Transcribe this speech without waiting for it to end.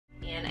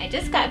I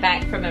just got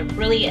back from a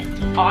really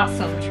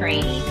awesome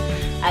training.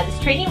 This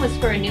training was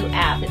for a new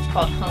app. It's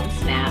called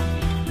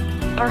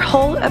Homesnap. Our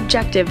whole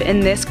objective in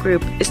this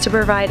group is to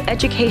provide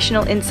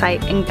educational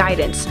insight and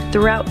guidance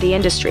throughout the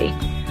industry.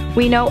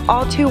 We know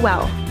all too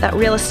well that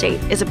real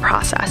estate is a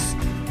process.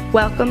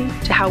 Welcome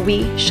to how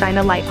we shine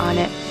a light on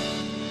it.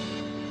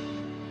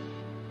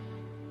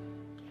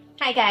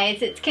 Hi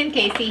guys, it's Kim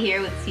Casey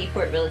here with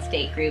Seaport Real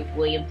Estate Group,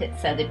 William Pitt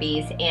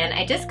Sotheby's, and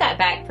I just got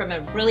back from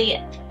a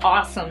really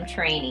awesome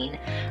training.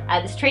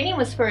 This training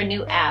was for a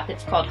new app.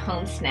 It's called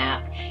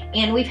Homesnap,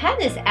 and we've had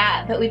this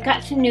app, but we've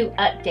got some new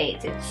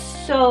updates. It's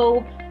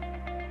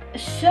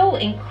so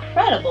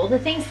incredible, the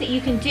things that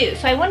you can do.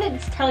 So I wanted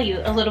to tell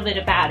you a little bit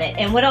about it,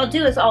 and what I'll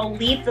do is I'll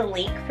leave the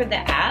link for the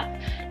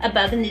app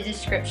above in the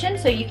description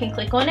so you can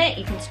click on it,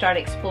 you can start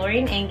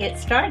exploring and get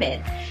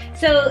started.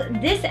 So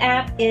this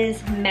app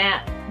is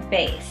map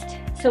based.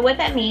 So what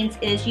that means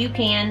is you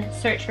can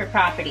search for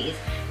properties.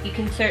 You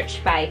can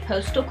search by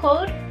postal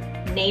code,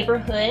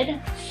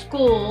 neighborhood,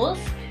 schools.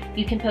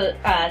 You can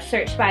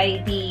search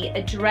by the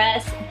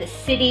address, the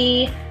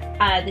city,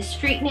 the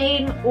street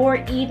name, or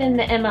even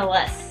the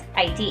MLS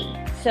ID.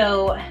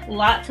 So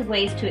lots of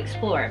ways to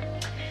explore.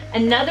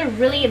 Another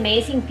really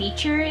amazing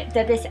feature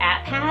that this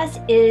app has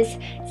is,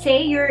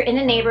 say you're in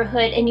a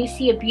neighborhood and you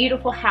see a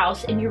beautiful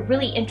house and you're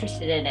really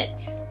interested in it.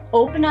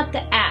 Open up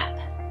the app,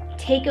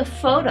 take a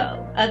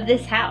photo of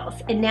this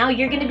house, and now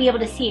you're going to be able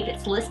to see if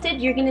it's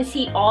listed. You're going to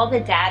see all the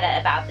data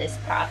about this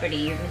property.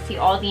 You're going to see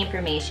all the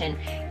information.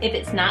 If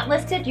it's not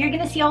listed, you're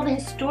going to see all the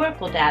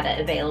historical data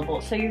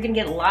available. So you're going to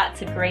get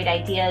lots of great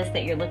ideas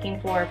that you're looking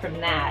for from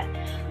that.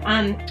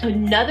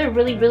 Another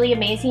really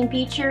amazing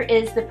feature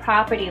is the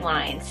property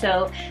line.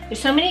 So there's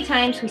so many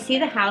times we see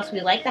the house,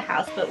 we like the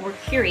house, but we're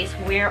curious,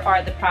 where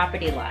are the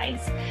property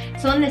lines?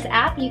 So in this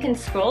app, you can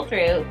scroll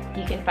through,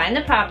 you can find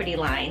the property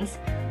lines,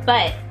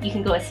 but you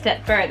can go a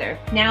step further.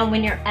 Now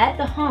when you're at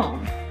the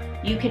home,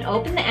 you can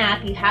open the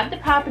app, you have the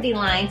property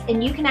lines,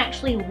 and you can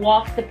actually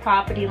walk the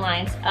property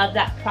lines of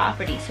that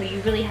property, so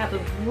you really have a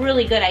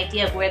really good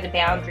idea of where the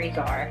boundaries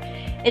are.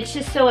 It's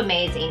just so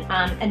amazing.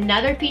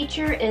 Another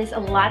feature is a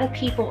lot of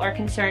people are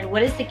concerned,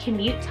 what is the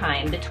commute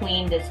time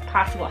between this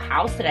possible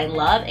house that I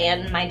love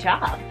and my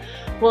job?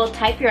 Well,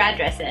 type your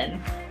address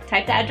in.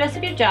 Type the address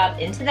of your job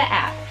into the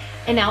app,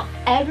 and now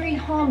every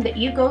home that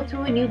you go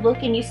through and you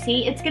look and you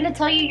see, it's going to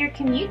tell you your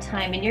commute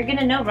time, and you're going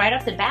to know right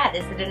off the bat,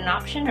 is it an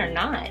option or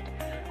not?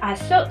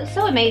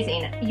 So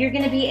amazing. You're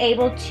going to be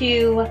able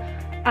to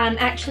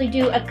actually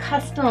do a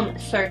custom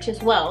search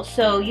as well.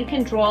 So you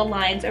can draw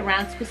lines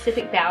around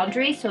specific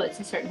boundaries. So it's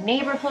a certain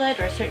neighborhood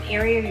or a certain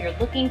area you're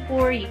looking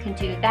for, you can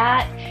do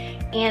that.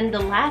 And the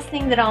last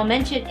thing that I'll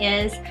mention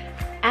is,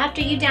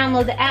 after you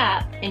download the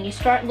app and you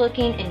start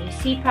looking and you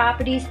see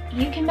properties,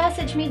 you can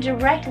message me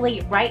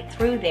directly right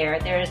through there.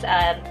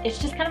 It's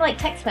just kind of like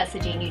text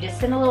messaging. You just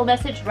send a little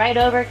message right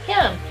over,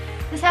 Kim,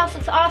 this house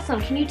looks awesome,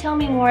 can you tell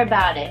me more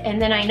about it?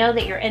 And then I know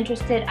that you're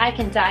interested. I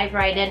can dive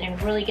right in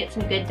and really get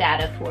some good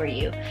data for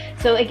you.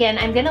 So again,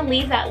 I'm going to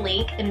leave that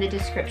link in the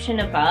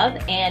description above,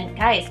 and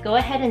guys, go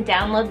ahead and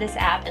download this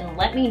app and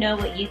let me know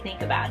what you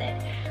think about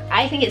it.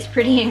 I think it's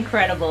pretty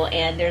incredible,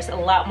 and there's a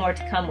lot more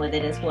to come with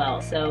it as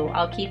well, so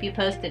I'll keep you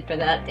posted for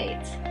the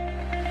updates.